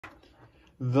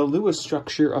The Lewis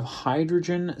structure of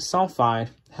hydrogen sulfide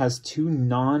has two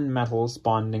non-metals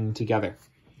bonding together.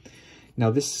 Now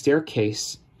this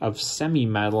staircase of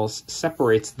semi-metals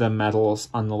separates the metals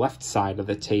on the left side of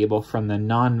the table from the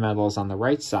non-metals on the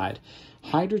right side.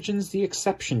 Hydrogen's the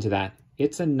exception to that.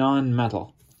 It's a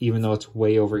non-metal, even though it's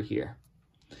way over here.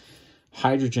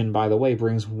 Hydrogen, by the way,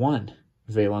 brings 1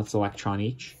 valence electron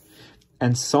each,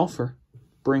 and sulfur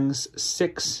brings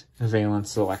 6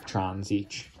 valence electrons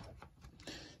each.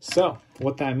 So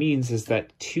what that means is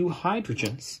that 2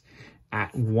 hydrogens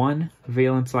at 1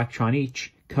 valence electron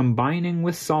each, combining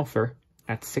with sulfur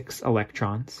at 6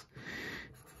 electrons,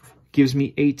 gives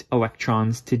me 8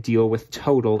 electrons to deal with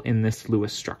total in this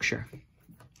Lewis structure.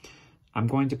 I'm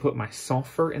going to put my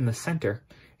sulfur in the center,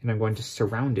 and I'm going to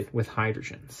surround it with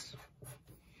hydrogens.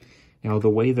 Now, the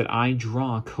way that I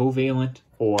draw covalent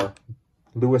or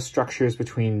Lewis structures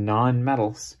between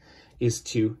non-metals is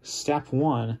to, step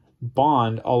 1,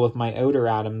 bond all of my outer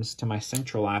atoms to my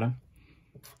central atom,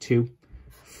 2,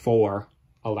 4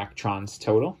 electrons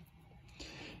total.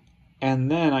 And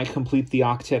then I complete the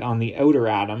octet on the outer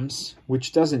atoms,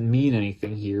 which doesn't mean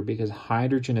anything here because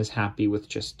hydrogen is happy with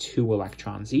just 2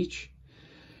 electrons each.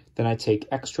 Then I take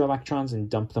extra electrons and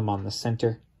dump them on the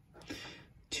center.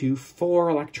 To 4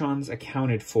 electrons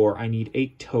accounted for, I need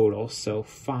 8 total, so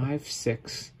 5,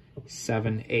 6,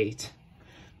 7, 8.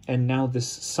 And now this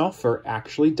sulfur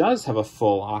actually does have a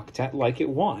full octet like it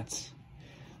wants.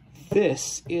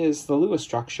 This is the Lewis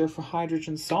structure for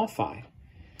hydrogen sulfide.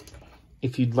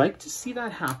 If you'd like to see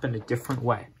that happen a different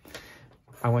way,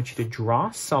 I want you to draw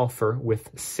sulfur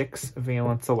with 6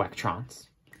 valence electrons,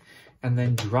 and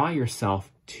then draw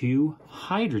yourself 2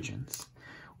 hydrogens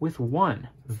with 1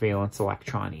 valence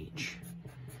electron each.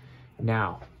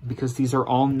 Now, because these are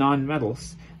all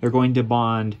nonmetals, they're going to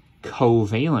bond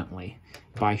covalently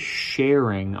by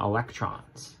sharing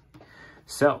electrons.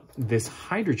 So this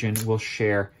hydrogen will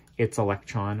share its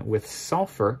electron with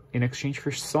sulfur in exchange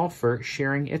for sulfur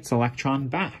sharing its electron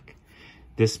back.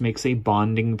 This makes a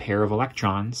bonding pair of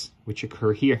electrons, which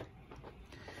occur here.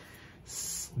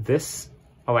 This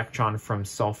electron from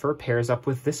sulfur pairs up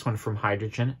with this one from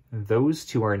hydrogen. Those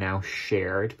two are now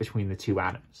shared between the 2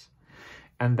 atoms.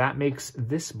 And that makes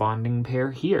this bonding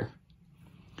pair here.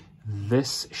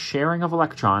 This sharing of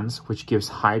electrons, which gives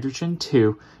hydrogen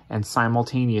 2 and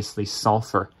simultaneously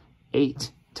sulfur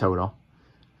 8 total,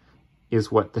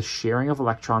 is what the sharing of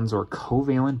electrons or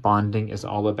covalent bonding is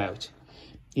all about.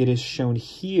 It is shown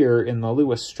here in the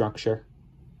Lewis structure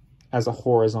as a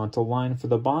horizontal line for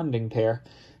the bonding pair.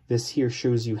 This here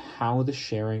shows you how the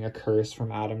sharing occurs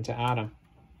from atom to atom.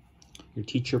 Your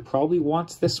teacher probably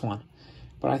wants this one,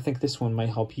 but I think this one might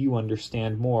help you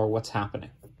understand more what's happening.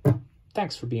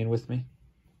 Thanks for being with me,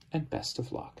 and best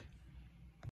of luck.